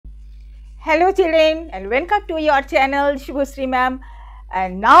Hello children and welcome to your channel Shubhasri ma'am,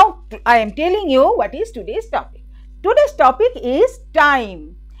 and now I am telling you what is today's topic. Today's topic is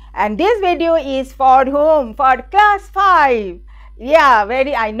time, and this video is for whom? For class 5. Yeah,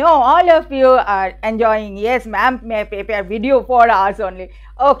 I know all of you are enjoying. Yes, ma'am may prepare video for us only.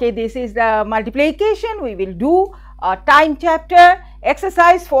 Okay, this is the multiplication. We will do a time chapter,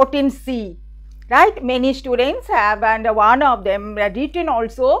 exercise 14C. Right, many students have, and one of them written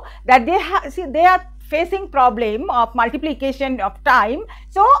also that they are facing problem of multiplication of time.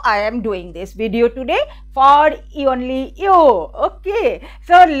 So I am doing this video today for only you. Okay,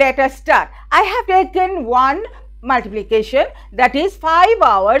 so let us start. I have taken one multiplication, that is 5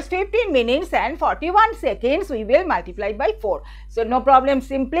 hours 15 minutes and 41 seconds. We will multiply by 4. So no problem,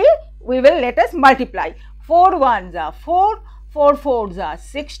 simply we will let us multiply. 4 ones are 4, 4 fours are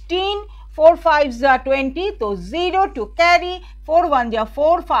 16, 4 5s are 20, so 0 to carry, 4 1s are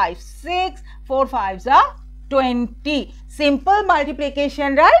 4, 5, 6, 4 5s are 20. Simple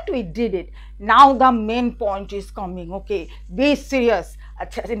multiplication, right? We did it. Now the main point is coming. Okay, be serious.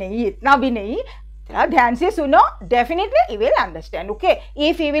 अच्छा से नहीं, इतना भी नहीं, थोड़ा ध्यान से सुनो. Definitely you will understand. Okay,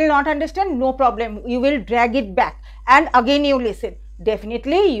 if you will not understand, no problem, you will drag it back and again you listen.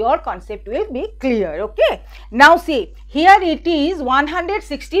 Definitely your concept will be clear. Okay, now see, here it is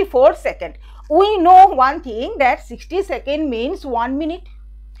 164 seconds. We know one thing, that 60 seconds means 1 minute.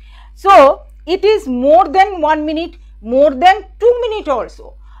 So it is more than 1 minute, more than 2 minutes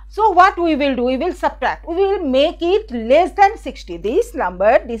also. So what we will do, we will subtract, we will make it less than 60. This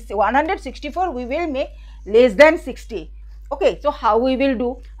number, this 164, we will make less than 60. Okay, so how we will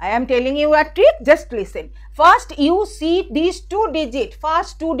do? I am telling you a trick, just listen. First you see these 2 digits,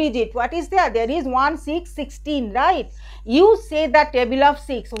 first 2 digits, what is there? There is 1, 6, 16, right? You say the table of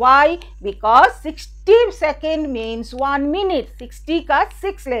 6. Why? Because 60 seconds means 1 minute. 60 ka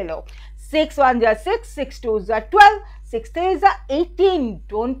 6 le lo. 6 1s are 6, 6 2s are 12, 6 3s are 18.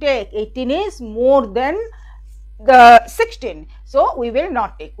 Don't take, 18 is more than the 16. So we will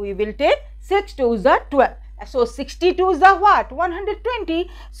not take, we will take 6 2s are 12. So 62s are what? 120.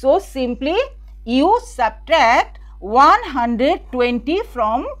 So simply you subtract 120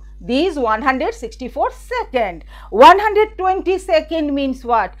 from these 164 seconds. 120 second means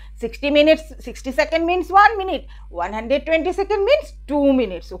what? 60 minutes, 60 second means 1 minute. 120 second means 2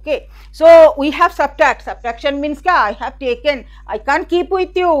 minutes. Okay. So we have subtract. Subtraction means kya? I have taken. I can't keep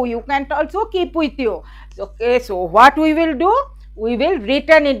with you. You can't also keep with you. Okay. So what we will do? We will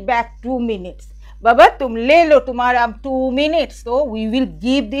return it back 2 minutes. Baba, tum le lo tumhara 2 minutes. So we will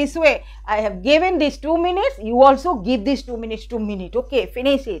give this way. I have given this 2 minutes. You also give this 2 minutes, 2 minutes. Okay,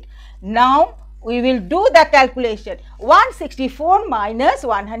 finish it. Now we will do the calculation. 164 minus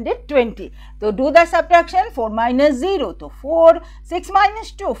 120. So do the subtraction. 4 minus 0. So 4. 6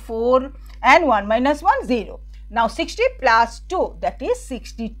 minus 2. 4. And 1 minus 1. 0. Now 60 plus 2. That is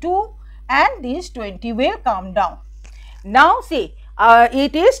 62. And these 20 will come down. Now see.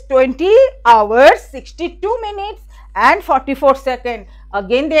 It is 20 hours 62 minutes and 44 seconds.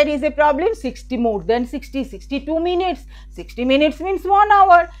 Again there is a problem, 60 more than 60, 62 minutes. 60 minutes means 1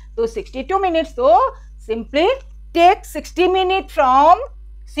 hour. So 62 minutes. So simply take 60 minutes from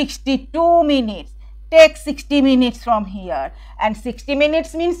 62 minutes. Take 60 minutes from here, and 60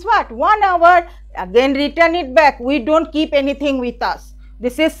 minutes means what? 1 hour. Again return it back. We don't keep anything with us.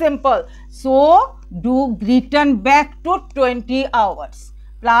 This is simple. So do return back to 20 hours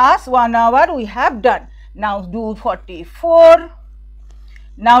plus 1 hour we have done. Now do 44.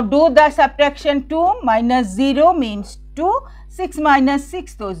 Now do the subtraction. 2 minus 0 means 2. 6 minus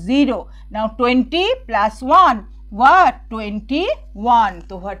 6, so 0. Now 20 plus 1, what? 21.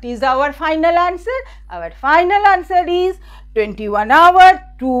 So what is our final answer? Our final answer is 21 hours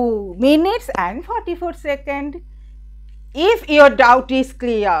 2 minutes and 44 seconds. If your doubt is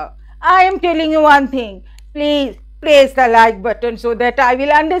clear, I am telling you one thing, please press the like button so that I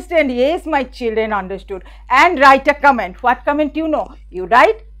will understand. Yes, my children understood. And write a comment. What comment you know? You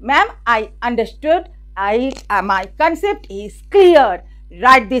write, ma'am, I understood. My concept is clear.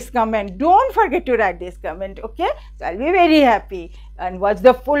 Write this comment. Don't forget to write this comment. Okay? So I'll be very happy. And watch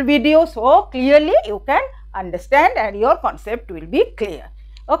the full video so clearly you can understand and your concept will be clear.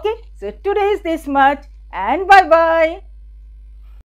 Okay? So today is this much and bye-bye.